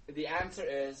 The answer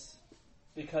is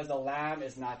because the lamb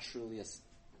is not truly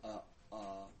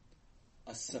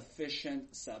a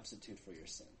sufficient substitute for your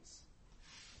sins.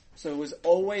 So it was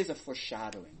always a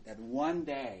foreshadowing that one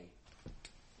day,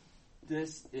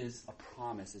 this is a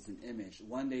promise, it's an image.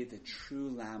 One day the true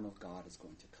Lamb of God is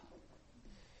going to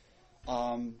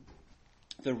come.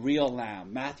 The real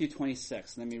Lamb. Matthew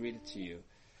 26, let me read it to you.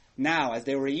 Now, as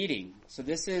they were eating, so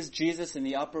this is Jesus in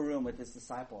the upper room with his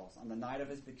disciples on the night of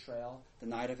his betrayal, the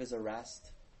night of his arrest,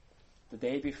 the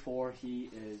day before he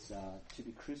is to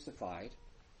be crucified.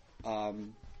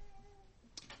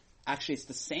 Actually, it's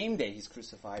the same day he's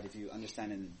crucified, if you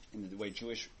understand in the way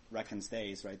Jewish reckons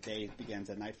days, right? Day begins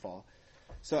at nightfall.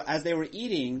 So as they were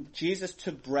eating, Jesus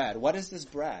took bread. What is this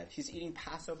bread? He's eating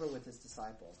Passover with his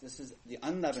disciples. This is the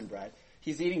unleavened bread.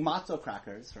 He's eating matzo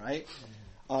crackers, right?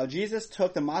 Jesus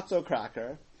took the matzo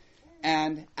cracker,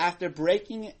 and after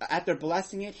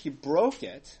blessing it, he broke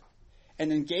it,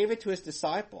 and then gave it to his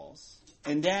disciples.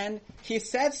 And then he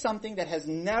said something that has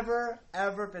never,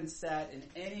 ever been said in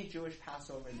any Jewish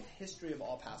Passover in the history of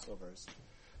all Passovers.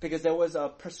 Because there was a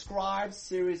prescribed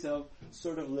series of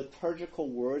sort of liturgical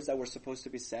words that were supposed to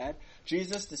be said.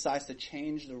 Jesus decides to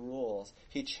change the rules.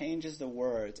 He changes the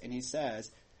words, and he says,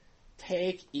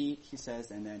 take, eat, he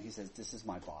says, and then he says, this is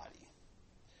my body.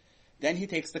 Then he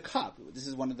takes the cup. This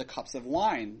is one of the cups of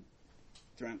wine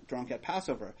drunk at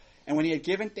Passover. And when he had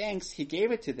given thanks, he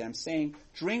gave it to them, saying,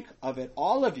 drink of it,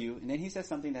 all of you. And then he says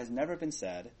something that has never been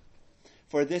said.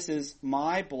 For this is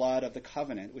my blood of the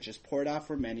covenant, which is poured out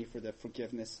for many for the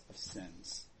forgiveness of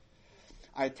sins.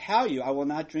 I tell you, I will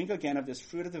not drink again of this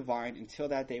fruit of the vine until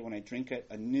that day when I drink it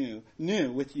anew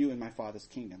with you in my Father's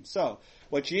kingdom. So,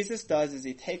 what Jesus does is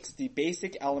he takes the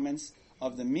basic elements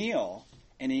of the meal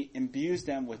and he imbues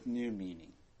them with new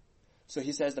meaning. So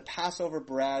he says the Passover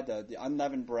bread, the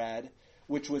unleavened bread,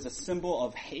 which was a symbol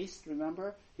of haste,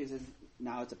 remember? He says,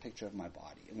 now it's a picture of my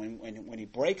body. And when he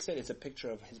breaks it, it's a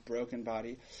picture of his broken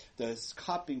body. The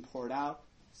cup being poured out,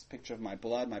 it's a picture of my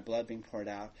blood being poured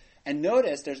out. And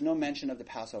notice there's no mention of the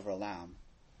Passover lamb.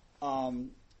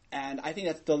 And I think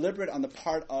that's deliberate on the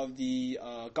part of the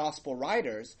gospel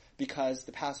writers because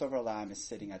the Passover lamb is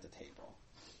sitting at the table.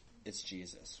 It's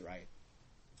Jesus, right?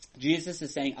 Jesus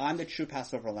is saying, I'm the true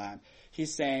Passover lamb.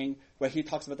 He's saying, where he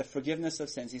talks about the forgiveness of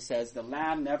sins, he says, the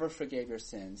lamb never forgave your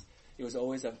sins. It was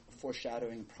always a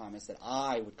foreshadowing promise that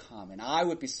I would come and I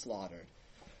would be slaughtered.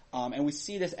 And we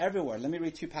see this everywhere. Let me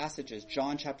read two passages.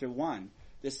 John chapter 1.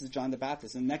 This is John the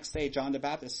Baptist. And the next day, John the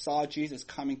Baptist saw Jesus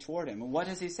coming toward him. And what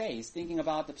does he say? He's thinking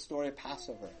about the story of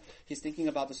Passover. He's thinking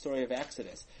about the story of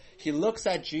Exodus. He looks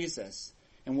at Jesus.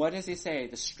 And what does he say?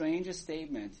 The strangest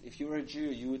statement. If you were a Jew,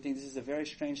 you would think this is a very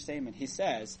strange statement. He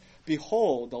says,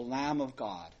 behold, the Lamb of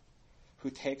God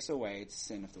who takes away the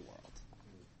sin of the world.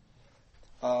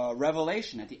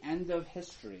 Revelation, at the end of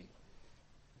history,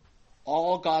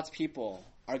 all God's people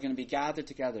are going to be gathered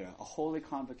together, a holy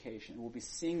convocation. We'll be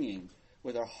singing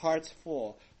with our hearts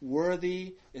full,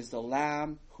 worthy is the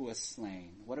Lamb who was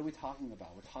slain. What are we talking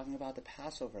about? We're talking about the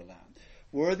Passover Lamb.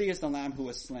 Worthy is the Lamb who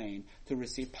was slain to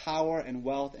receive power and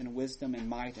wealth and wisdom and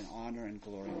might and honor and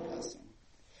glory and blessing.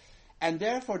 And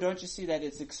therefore, don't you see that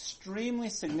it's extremely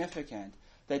significant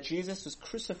that Jesus was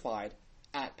crucified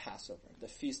at Passover, the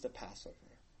Feast of Passover.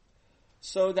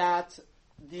 So that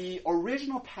the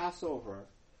original Passover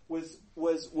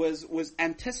was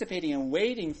anticipating and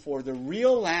waiting for the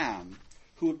real lamb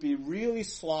who would be really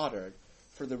slaughtered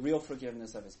for the real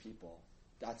forgiveness of his people.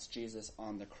 That's Jesus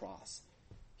on the cross.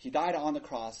 He died on the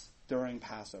cross during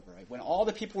Passover, right? When all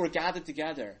the people were gathered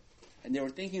together and they were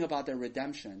thinking about their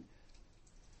redemption,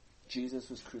 Jesus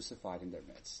was crucified in their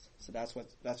midst. So that's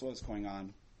what's going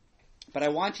on. But I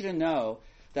want you to know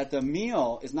that the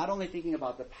meal is not only thinking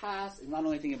about the past, it's not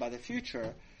only thinking about the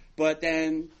future, but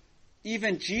then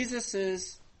even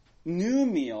Jesus' new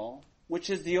meal, which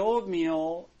is the old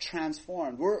meal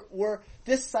transformed. We're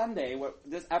this Sunday,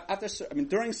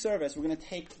 during service, we're going to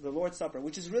take the Lord's Supper,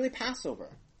 which is really Passover.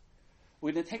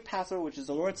 We're going to take Passover, which is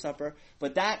the Lord's Supper,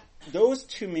 but those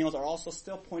two meals are also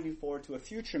still pointing forward to a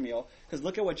future meal, because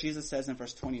look at what Jesus says in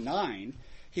verse 29.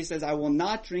 He says, I will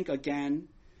not drink again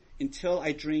until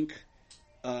I drink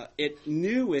it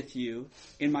new with you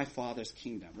in my Father's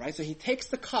kingdom, right? So he takes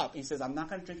the cup, he says, I'm not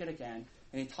going to drink it again,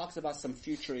 and he talks about some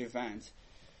future event.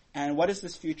 And what is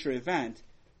this future event?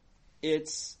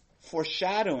 It's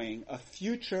foreshadowing a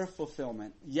future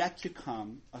fulfillment, yet to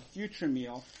come, a future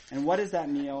meal. And what is that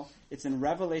meal? It's in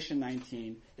Revelation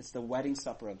 19. It's the wedding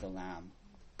supper of the Lamb.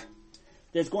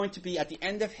 There's going to be, at the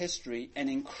end of history, an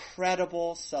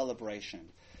incredible celebration.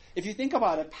 If you think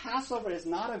about it, Passover is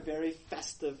not a very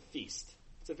festive feast.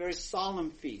 It's a very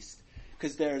solemn feast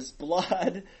because there's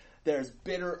blood, there's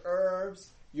bitter herbs.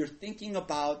 You're thinking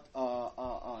about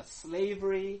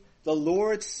slavery. The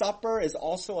Lord's Supper is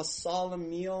also a solemn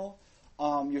meal.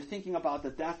 You're thinking about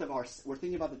we're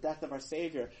thinking about the death of our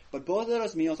Savior. But both of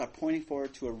those meals are pointing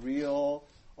forward to a real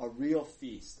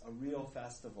feast, a real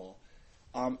festival.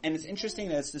 And it's interesting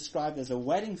that it's described as a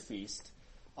wedding feast.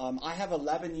 I have a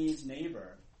Lebanese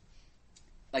neighbor.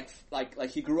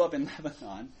 like he grew up in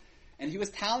Lebanon, and he was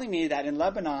telling me that in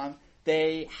Lebanon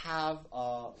they have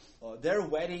their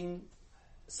wedding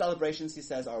celebrations. He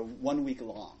says are 1 week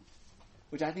long,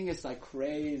 which I think is like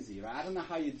crazy, right? I don't know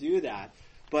how you do that,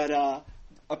 but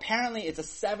apparently it's a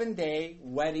 7-day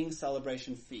wedding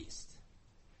celebration feast.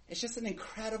 It's just an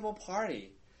incredible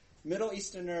party. Middle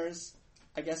Easterners,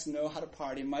 I guess, know how to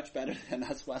party much better than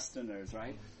us Westerners,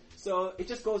 right? So it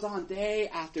just goes on day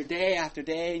after day after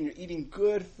day, and you're eating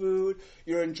good food,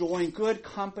 you're enjoying good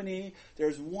company,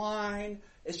 there's wine.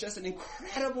 It's just an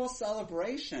incredible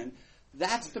celebration.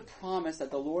 That's the promise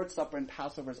that the Lord's Supper and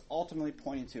Passover is ultimately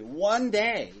pointing to. One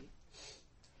day,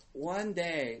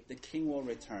 the King will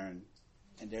return,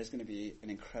 and there's going to be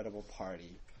an incredible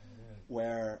party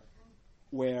where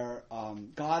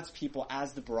God's people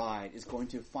as the bride is going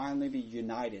to finally be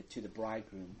united to the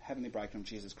bridegroom, heavenly bridegroom,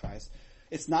 Jesus Christ.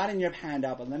 It's not in your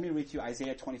handout, but let me read to you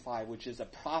Isaiah 25, which is a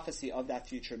prophecy of that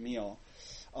future meal,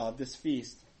 of this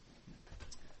feast.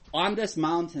 On this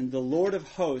mountain, the Lord of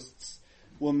hosts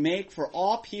will make for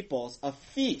all peoples a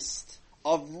feast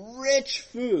of rich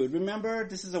food. Remember,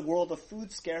 this is a world of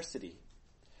food scarcity.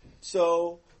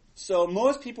 So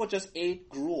most people just ate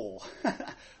gruel.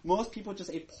 Most people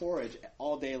just ate porridge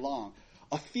all day long.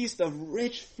 A feast of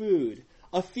rich food.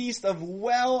 A feast of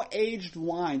well-aged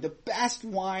wine, the best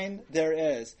wine there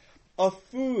is. Of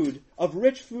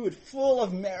rich food, full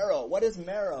of marrow. What is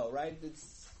marrow, right?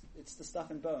 It's the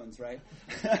stuff in bones, right?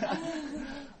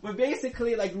 But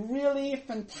basically, like really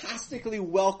fantastically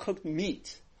well-cooked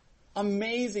meat.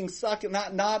 Amazing,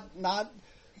 not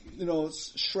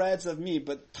shreds of meat,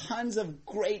 but tons of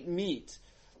great meat,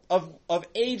 of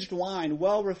aged wine,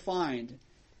 well refined.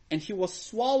 And he will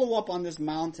swallow up on this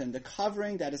mountain the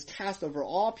covering that is cast over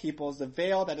all peoples, the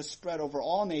veil that is spread over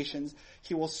all nations.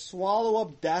 He will swallow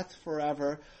up death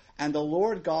forever, and the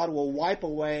Lord God will wipe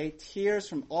away tears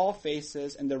from all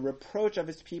faces, and the reproach of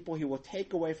his people he will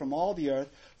take away from all the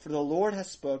earth, for the Lord has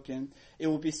spoken. It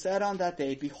will be said on that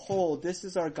day, behold, this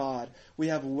is our God. We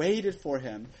have waited for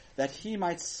him, that he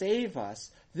might save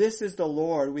us. This is the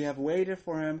Lord. We have waited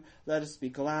for him. Let us be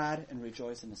glad and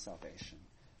rejoice in his salvation.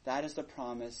 That is the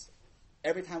promise.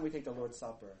 Every time we take the Lord's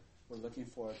Supper, we're looking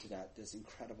forward to this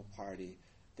incredible party,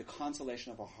 the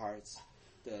consolation of our hearts,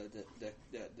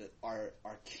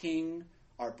 our King,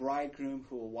 our bridegroom,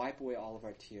 who will wipe away all of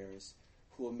our tears,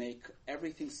 who will make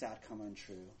everything sad come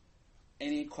untrue.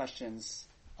 Any questions?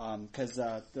 Because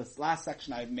this last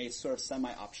section I've made sort of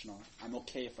semi-optional. I'm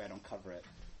okay if I don't cover it.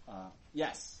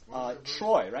 Yes,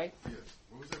 Troy, right? Yeah.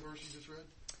 What was that verse you just read?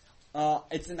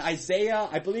 It's in Isaiah,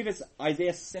 I believe it's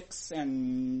Isaiah 6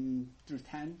 and through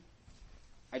 10.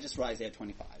 I just wrote Isaiah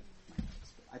 25.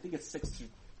 I think it's 6 through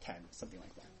 10, something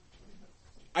like that.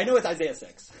 I know it's Isaiah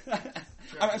 6.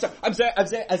 I'm sorry,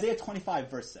 Isaiah 25,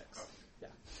 verse 6. Yeah.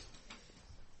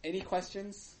 Any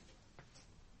questions?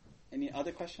 Any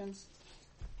other questions?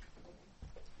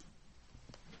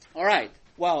 All right.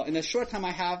 Well, in the short time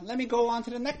I have, let me go on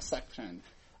to the next section.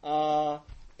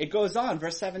 It goes on,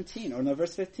 verse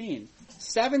 15.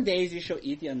 7 days you shall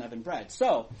eat the unleavened bread.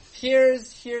 So,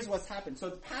 here's what's happened. So,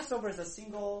 the Passover is a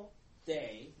single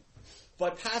day,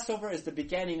 but Passover is the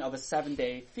beginning of a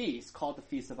 7-day feast called the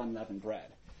Feast of Unleavened Bread.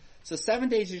 So, 7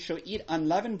 days you shall eat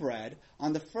unleavened bread.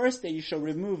 On the first day you shall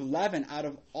remove leaven out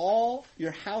of all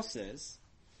your houses.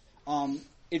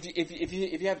 If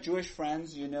you have Jewish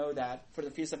friends, you know that for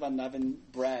the Feast of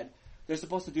Unleavened Bread, they're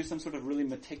supposed to do some sort of really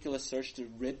meticulous search to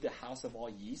rid the house of all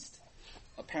yeast.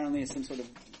 Apparently, it's some sort of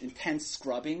intense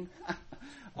scrubbing,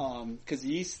 because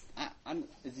yeast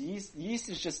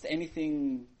is just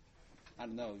anything. I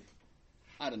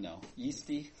don't know,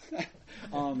 yeasty.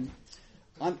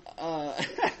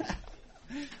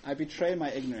 I betray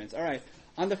my ignorance. All right.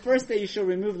 On the first day you shall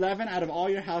remove leaven out of all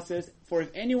your houses, for if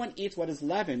anyone eats what is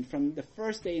leavened from the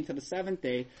first day until the 7th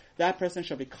day, that person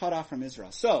shall be cut off from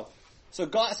Israel. So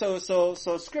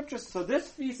scripture. So this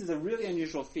feast is a really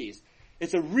unusual feast.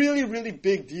 It's a really, really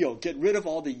big deal. Get rid of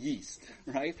all the yeast,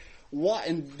 right?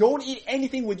 And don't eat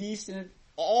anything with yeast in it.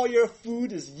 All your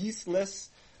food is yeastless,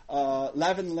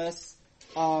 leavenless.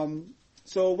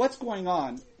 So what's going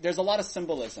on? There's a lot of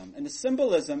symbolism, and the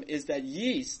symbolism is that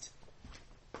yeast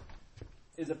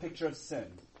is a picture of sin.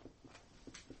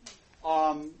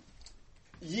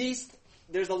 Yeast.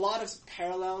 There's a lot of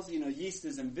parallels. Yeast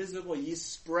is invisible.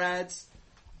 Yeast spreads.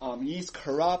 Yeast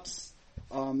corrupts.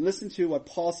 Listen to what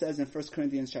Paul says in 1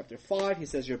 Corinthians chapter 5. He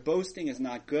says, your boasting is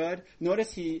not good.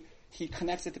 Notice he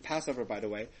connects it to Passover, by the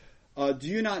way. do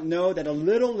you not know that a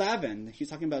little leaven, he's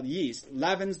talking about yeast,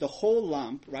 leavens the whole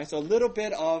lump, right? So a little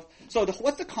bit of,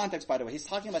 what's the context, by the way? He's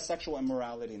talking about sexual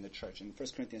immorality in the church in 1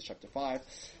 Corinthians chapter 5.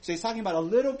 So he's talking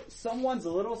about someone's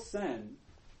little sin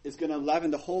is going to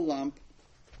leaven the whole lump.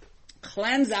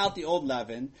 Cleanse out the old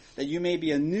leaven, that you may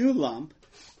be a new lump,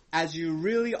 as you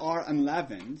really are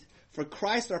unleavened. For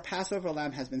Christ, our Passover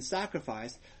lamb, has been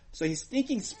sacrificed. So he's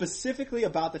thinking specifically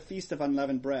about the Feast of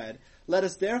Unleavened Bread. Let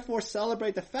us therefore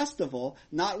celebrate the festival,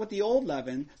 not with the old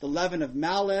leaven, the leaven of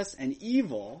malice and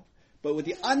evil, but with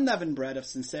the unleavened bread of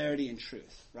sincerity and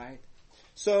truth, right?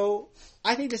 So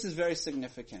I think this is very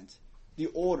significant. The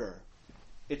order.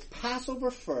 It's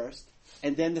Passover first,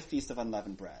 and then the Feast of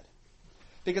Unleavened Bread.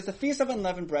 Because the Feast of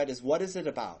Unleavened Bread is, what is it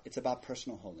about? It's about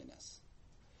personal holiness.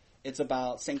 It's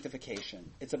about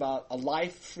sanctification. It's about a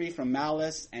life free from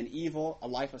malice and evil, a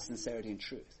life of sincerity and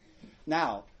truth.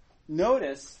 Now,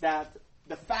 notice that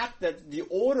the fact that the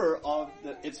order of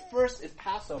it's first is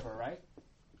Passover, right?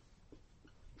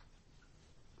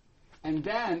 And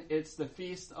then it's the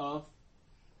Feast of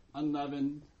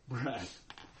Unleavened Bread.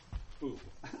 Ooh.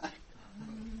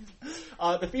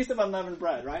 The Feast of Unleavened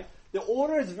Bread, right? The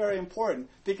order is very important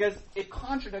because it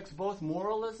contradicts both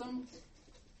moralism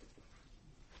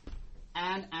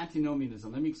and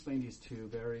antinomianism. Let me explain these two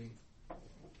very...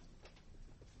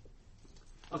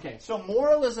 Okay, so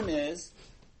moralism is,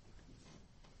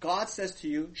 God says to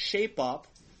you, shape up,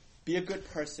 be a good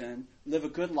person, live a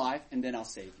good life, and then I'll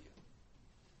save you.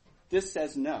 This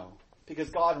says no, because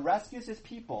God rescues his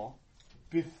people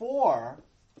before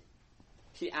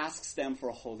he asks them for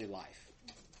a holy life.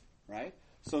 Right?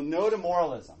 So no to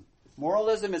moralism.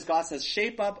 Moralism is God says,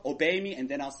 shape up, obey me, and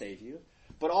then I'll save you.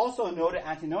 But also no to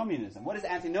antinomianism. What is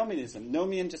antinomianism?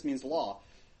 Nomian just means law.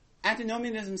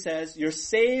 Antinomianism says, you're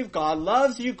saved, God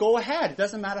loves you, go ahead. It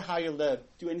doesn't matter how you live.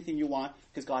 Do anything you want,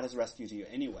 because God has rescued you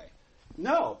anyway.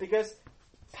 No, because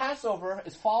Passover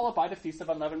is followed by the Feast of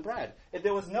Unleavened Bread. If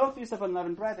there was no Feast of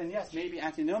Unleavened Bread, then yes, maybe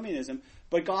antinomianism.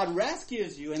 But God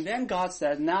rescues you, and then God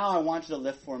says, now I want you to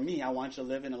live for me. I want you to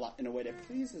live in a way that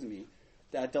pleases me,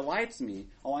 that delights me.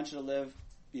 I want you to live,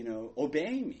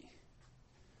 obeying me.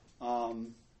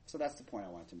 So that's the point I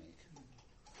wanted to make.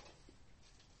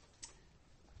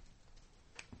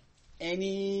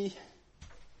 Any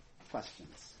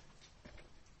questions?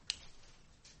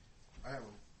 I have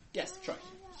one. Yes, Troy.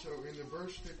 So in the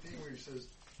verse 15 where he says,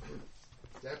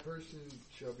 that person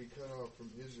shall be cut off from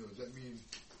Israel, does that mean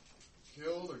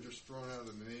killed or just thrown out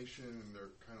of the nation and they're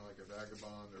kind of like a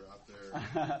vagabond, they're out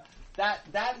there?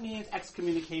 That means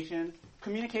excommunication.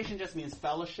 Communication just means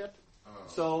fellowship. Oh.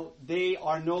 So they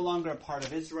are no longer a part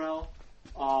of Israel.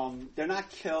 They're not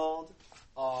killed.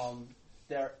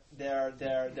 They're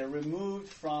removed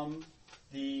from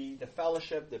the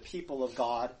fellowship, the people of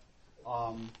God.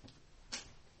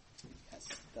 Yes,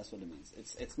 that's what it means.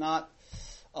 It's not.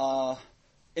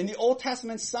 In the Old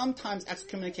Testament, sometimes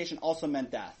excommunication also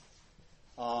meant death.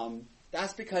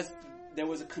 That's because there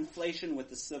was a conflation with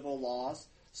the civil laws.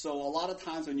 So a lot of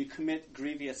times when you commit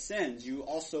grievous sins, you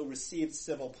also receive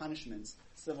civil punishments.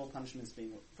 Civil punishments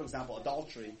being, for example,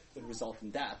 adultery would result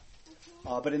in death.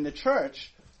 But in the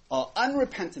church,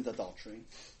 unrepentant adultery,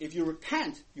 if you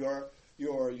repent, you're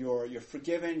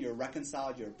forgiven, you're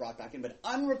reconciled, you're brought back in. But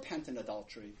unrepentant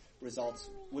adultery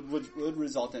would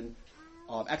result in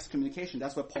excommunication.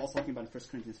 That's what Paul's talking about in 1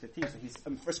 Corinthians 15. So he's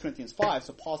in 1 Corinthians 5.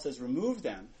 So Paul says, remove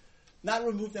them. Not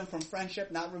remove them from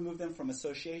friendship, not remove them from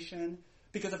association.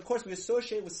 Because, of course, we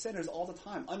associate with sinners all the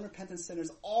time, unrepentant sinners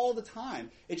all the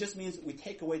time. It just means we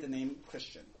take away the name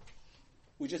Christian.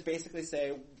 We just basically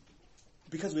say,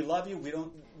 because we love you,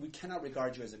 we cannot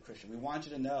regard you as a Christian. We want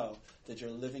you to know that you're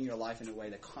living your life in a way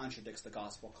that contradicts the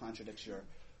gospel, contradicts your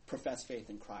professed faith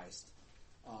in Christ.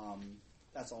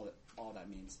 That's all that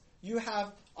means. You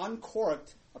have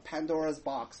uncorked a Pandora's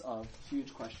box of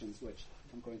huge questions, which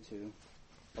I'm going to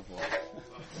avoid.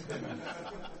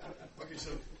 Okay,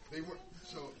 so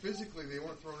physically they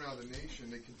weren't thrown out of the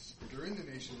nation. If they're in the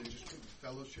nation, they just couldn't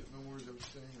fellowship no more. Is that what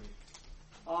you're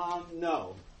saying?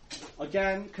 No.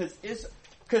 Again,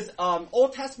 because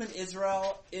Old Testament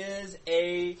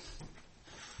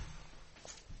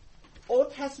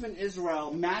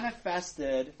Israel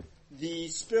manifested the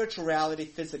spirituality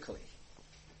physically.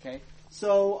 Okay,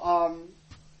 so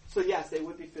yes, they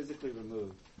would be physically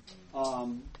removed.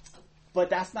 But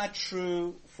that's not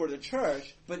true for the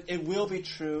church. But it will be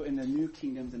true in the new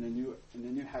kingdoms, in the new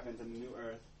heavens and the new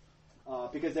earth,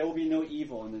 because there will be no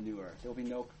evil in the new earth. There will be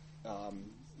no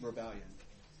rebellion.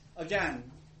 Again,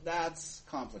 that's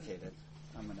complicated.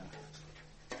 I'm going to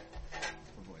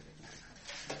avoid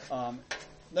it.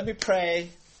 Let me pray,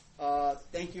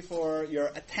 Thank you for your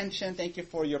attention. Thank you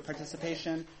for your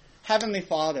participation. Heavenly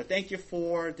Father, thank you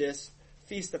for this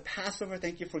feast of Passover.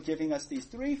 Thank you for giving us these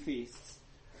 3 feasts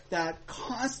that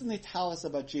constantly tell us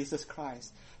about Jesus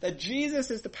Christ. That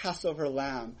Jesus is the Passover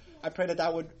lamb. I pray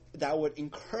that would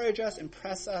encourage us,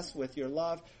 impress us with your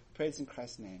love. Praise in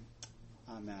Christ's name.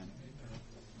 Amen.